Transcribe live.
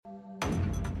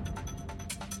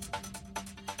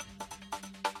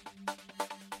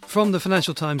From the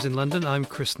Financial Times in London, I'm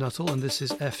Chris Nuttall and this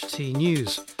is FT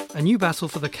News. A new battle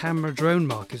for the camera drone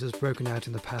market has broken out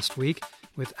in the past week,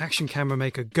 with action camera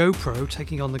maker GoPro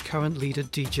taking on the current leader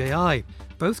DJI.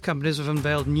 Both companies have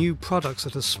unveiled new products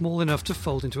that are small enough to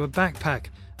fold into a backpack.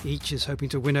 Each is hoping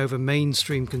to win over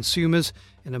mainstream consumers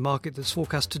in a market that's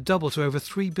forecast to double to over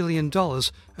 $3 billion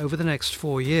over the next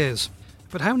 4 years.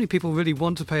 But how many people really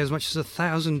want to pay as much as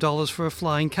 $1,000 for a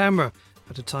flying camera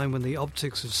at a time when the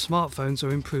optics of smartphones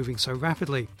are improving so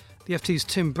rapidly? The FT's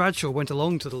Tim Bradshaw went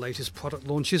along to the latest product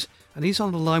launches, and he's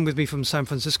on the line with me from San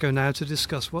Francisco now to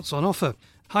discuss what's on offer.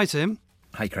 Hi, Tim.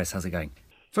 Hi, Chris. How's it going?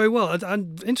 Very well.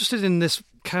 I'm interested in this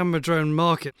camera drone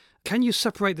market. Can you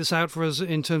separate this out for us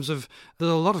in terms of,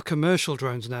 there's a lot of commercial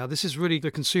drones now. This is really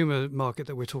the consumer market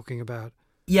that we're talking about.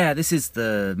 Yeah, this is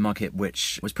the market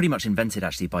which was pretty much invented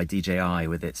actually by DJI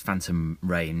with its Phantom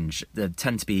range. They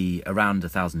tend to be around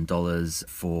 $1,000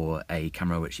 for a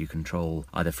camera which you control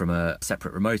either from a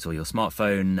separate remote or your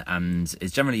smartphone, and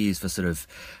is generally used for sort of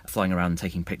flying around and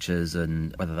taking pictures,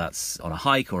 and whether that's on a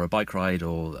hike or a bike ride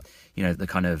or, you know, the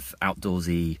kind of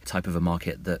outdoorsy type of a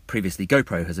market that previously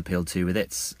GoPro has appealed to with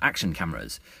its action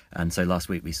cameras. And so last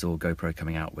week we saw GoPro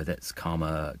coming out with its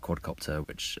Karma quadcopter,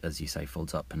 which, as you say,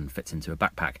 folds up and fits into a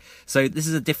backpack. So this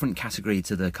is a different category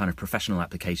to the kind of professional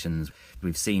applications.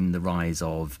 We've seen the rise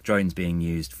of drones being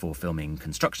used for filming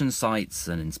construction sites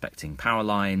and inspecting power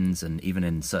lines and even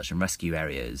in search and rescue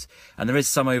areas. And there is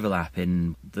some overlap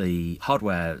in the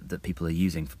hardware that people are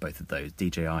using for both of those.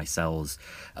 DJI sells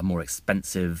a more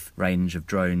expensive range of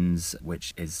drones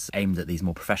which is aimed at these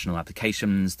more professional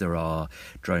applications. There are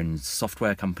drone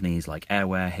software companies like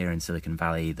Airware here in Silicon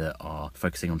Valley that are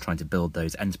focusing on trying to build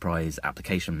those enterprise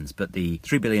applications. But the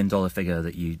 $3 billion figure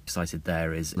that you cited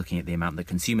there is looking at the amount that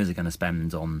consumers are going to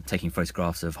spend on taking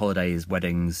photographs of holidays,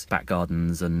 weddings, back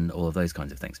gardens and all of those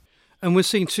kinds of things. And we're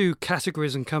seeing two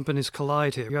categories and companies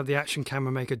collide here. You have the action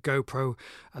camera maker GoPro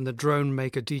and the drone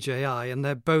maker DJI, and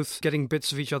they're both getting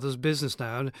bits of each other's business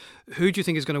now. And who do you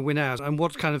think is going to win out, and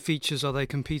what kind of features are they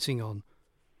competing on?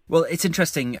 Well, it's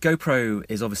interesting. GoPro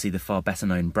is obviously the far better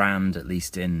known brand, at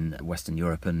least in Western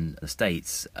Europe and the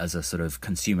States, as a sort of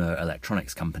consumer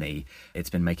electronics company. It's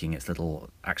been making its little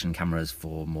action cameras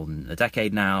for more than a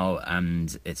decade now,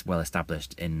 and it's well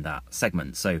established in that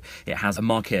segment. So it has a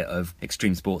market of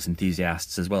extreme sports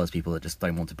enthusiasts as well as people that just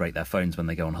don't want to break their phones when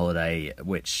they go on holiday,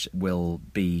 which will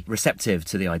be receptive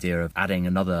to the idea of adding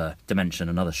another dimension,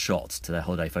 another shot to their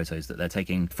holiday photos that they're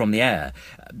taking from the air.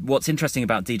 What's interesting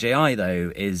about DJI,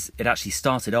 though, is it actually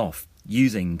started off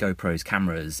using GoPro's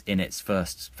cameras in its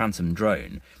first Phantom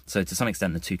drone. So to some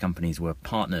extent the two companies were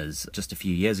partners just a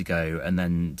few years ago, and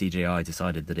then DJI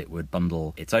decided that it would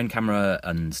bundle its own camera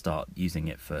and start using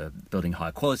it for building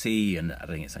higher quality and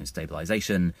adding its own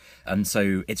stabilization. And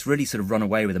so it's really sort of run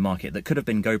away with a market that could have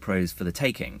been GoPro's for the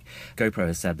taking. GoPro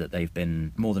has said that they've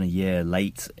been more than a year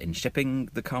late in shipping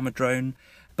the Karma drone,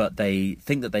 but they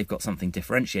think that they've got something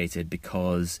differentiated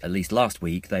because at least last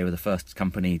week they were the first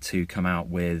company to come out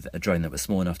with a drone that was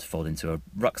small enough to fold into a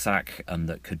rucksack and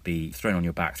that could be thrown on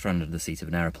your back, thrown under the seat of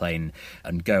an aeroplane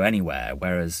and go anywhere,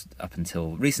 whereas up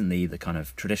until recently the kind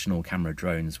of traditional camera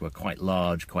drones were quite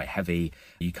large, quite heavy.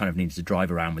 You kind of needed to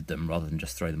drive around with them rather than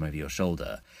just throw them over your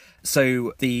shoulder.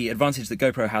 So the advantage that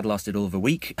GoPro had lasted all of a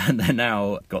week, and they're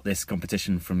now got this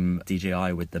competition from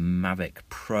DJI with the Mavic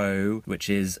Pro,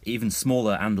 which is even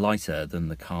smaller and lighter than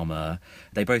the Karma.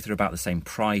 They both are about the same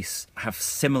price, have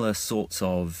similar sorts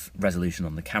of resolution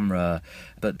on the camera,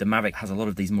 but the Mavic has a lot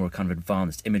of these more kind of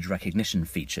advanced image recognition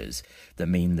features that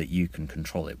mean that you can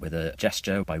control it with a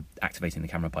gesture by activating the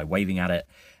camera by waving at it,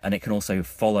 and it can also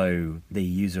follow the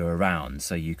user around,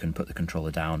 so you can put the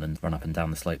controller down and run up and down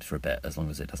the slopes for a bit as long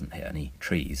as it doesn't hit any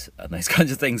trees and those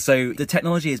kinds of things. So the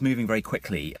technology is moving very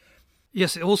quickly.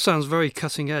 Yes, it all sounds very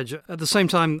cutting edge. At the same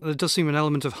time, there does seem an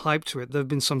element of hype to it. There have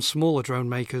been some smaller drone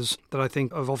makers that I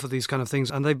think have offered these kind of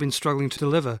things, and they've been struggling to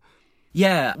deliver.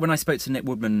 Yeah, when I spoke to Nick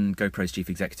Woodman, GoPro's chief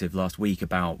executive, last week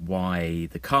about why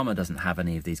the Karma doesn't have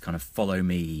any of these kind of follow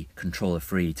me,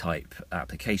 controller-free type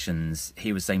applications,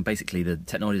 he was saying basically the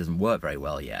technology doesn't work very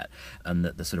well yet, and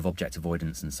that the sort of object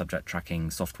avoidance and subject tracking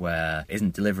software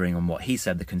isn't delivering on what he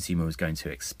said the consumer was going to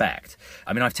expect.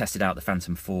 I mean, I've tested out the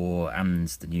Phantom 4 and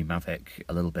the new Mavic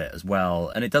a little bit as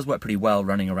well, and it does work pretty well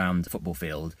running around a football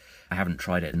field. I haven't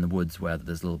tried it in the woods where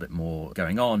there's a little bit more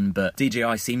going on, but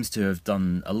DJI seems to have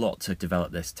done a lot to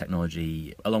developed this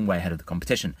technology a long way ahead of the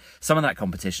competition. Some of that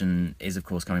competition is, of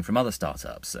course, coming from other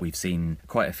startups. We've seen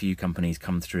quite a few companies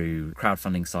come through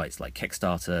crowdfunding sites like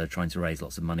Kickstarter, trying to raise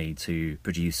lots of money to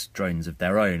produce drones of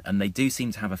their own. And they do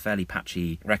seem to have a fairly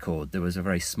patchy record. There was a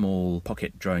very small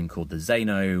pocket drone called the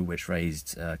Zano, which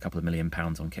raised a couple of £1 million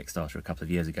on Kickstarter a couple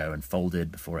of years ago and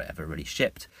folded before it ever really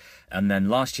shipped. And then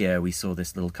last year we saw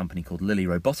this little company called Lily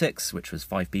Robotics, which was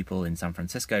 5 people in San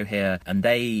Francisco here, and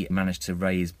they managed to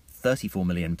raise $34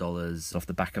 million off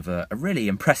the back of a really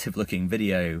impressive looking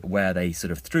video where they sort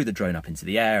of threw the drone up into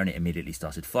the air and it immediately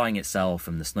started flying itself,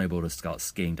 and the snowboarders start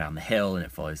skiing down the hill and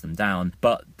it follows them down.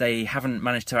 But they haven't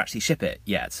managed to actually ship it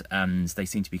yet, and they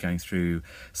seem to be going through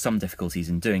some difficulties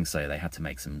in doing so. They had to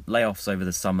make some layoffs over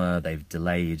the summer. They've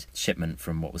delayed shipment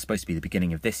from what was supposed to be the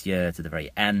beginning of this year to the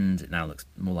very end. It now looks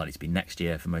more likely to be next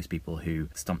year for most people who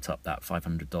stumped up that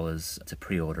 $500 to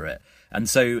pre-order it. And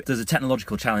so there's a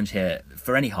technological challenge here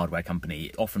for any hardware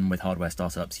company. Often with hardware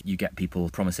startups, you get people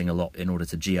promising a lot in order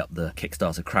to G up the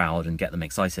Kickstarter crowd and get them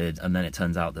excited. And then it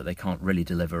turns out that they can't really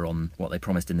deliver on what they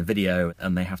promised in the video,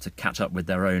 and they have to catch up with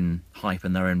their own hype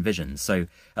and their own visions. So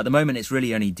at the moment, it's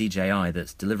really only DJI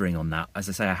that's delivering on that. As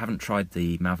I say, I haven't tried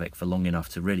the Mavic for long enough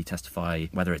to really testify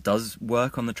whether it does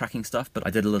work on the tracking stuff, but I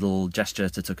did a little gesture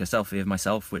to take a selfie of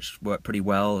myself, which worked pretty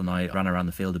well, and I ran around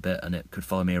the field a bit and it could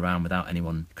follow me around without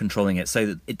anyone controlling it.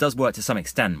 So it does work to some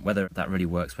extent. Whether that really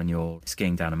works when you're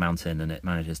skiing down a mountain and it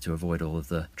manages to avoid all of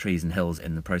the trees and hills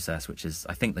in the process, which is,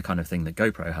 I think, the kind of thing that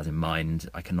GoPro has in mind,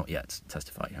 I cannot yet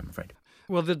testify, I'm afraid.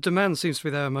 Well, the demand seems to be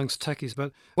there amongst techies,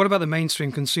 but what about the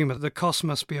mainstream consumer? The cost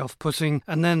must be off-putting,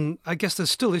 and then I guess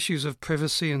there's still issues of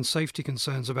privacy and safety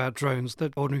concerns about drones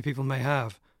that ordinary people may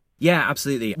have. Yeah,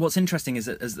 absolutely. What's interesting is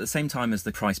that at the same time as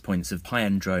the price points of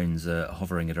high-end drones are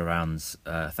hovering at around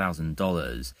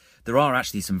 $1,000, there are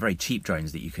actually some very cheap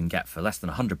drones that you can get for less than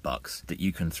 $100 that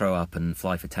you can throw up and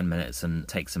fly for 10 minutes and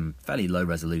take some fairly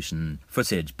low-resolution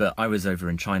footage. But I was over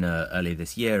in China earlier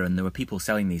this year, and there were people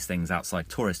selling these things outside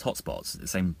tourist hotspots, the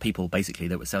same people basically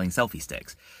that were selling selfie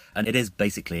sticks. And it is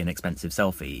basically an expensive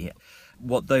selfie.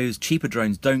 What those cheaper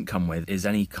drones don't come with is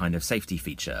any kind of safety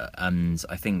feature, and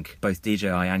I think both DJI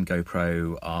and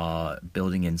GoPro are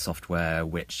building in software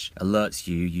which alerts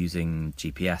you using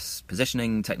GPS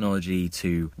positioning technology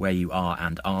to where you are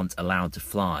and aren't allowed to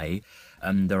fly.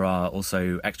 And there are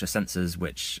also extra sensors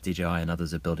which DJI and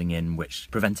others are building in which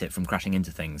prevent it from crashing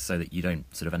into things so that you don't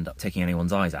sort of end up taking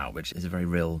anyone's eyes out, which is a very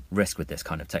real risk with this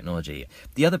kind of technology.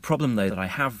 The other problem, though, that I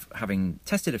have, having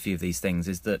tested a few of these things,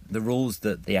 is that the rules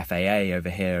that the FAA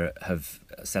over here have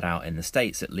set out in the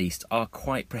States, at least, are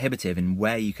quite prohibitive in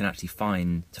where you can actually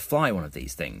find to fly one of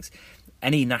these things.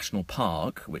 Any national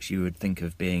park, which you would think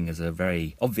of being as a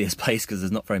very obvious place because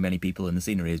there's not very many people and the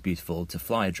scenery is beautiful, to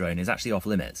fly a drone is actually off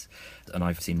limits. And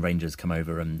I've seen rangers come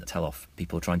over and tell off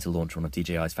people trying to launch one of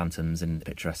DJI's Phantoms in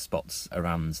picturesque spots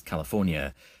around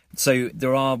California. So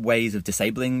there are ways of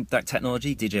disabling that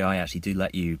technology. DJI actually do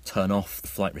let you turn off the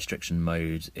flight restriction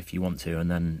mode if you want to, and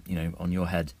then, on your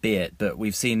head be it. But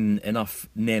we've seen enough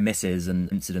near misses and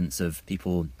incidents of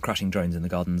people crashing drones in the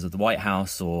gardens of the White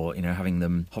House, or, having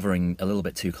them hovering a little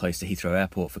bit too close to Heathrow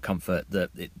Airport for comfort, that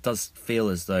it does feel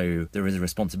as though there is a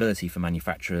responsibility for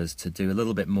manufacturers to do a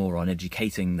little bit more on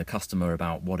educating the customer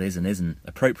about what is and isn't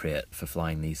appropriate for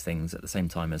flying these things at the same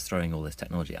time as throwing all this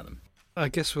technology at them. I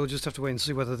guess we'll just have to wait and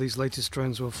see whether these latest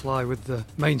drones will fly with the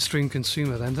mainstream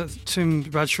consumer then. Tim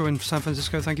Bradshaw in San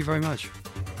Francisco, thank you very much.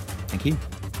 Thank you.